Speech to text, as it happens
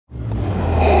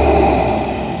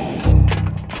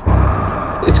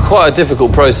quite a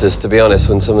difficult process, to be honest,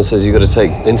 when someone says you've got to take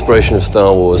inspiration of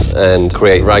Star Wars and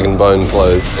create rag and bone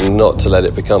clothes and not to let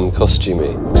it become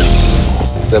costumey.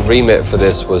 The remit for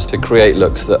this was to create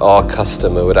looks that our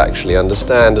customer would actually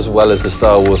understand, as well as the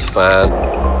Star Wars fan.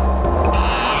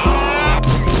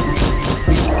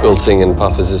 Quilting and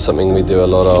puffers is something we do a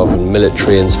lot of, and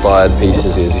military-inspired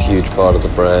pieces is a huge part of the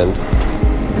brand.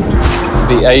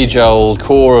 The age-old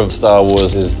core of Star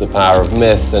Wars is the power of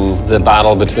myth and the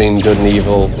battle between good and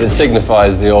evil. It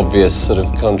signifies the obvious sort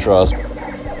of contrast.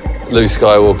 Luke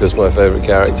Skywalker's my favourite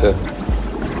character.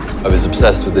 I was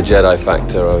obsessed with the Jedi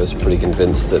factor. I was pretty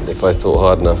convinced that if I thought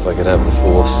hard enough, I could have the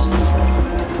Force.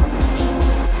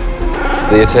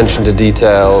 The attention to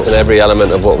detail in every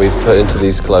element of what we've put into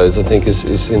these clothes, I think,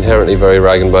 is inherently very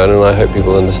rag and bone, and I hope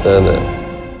people understand that.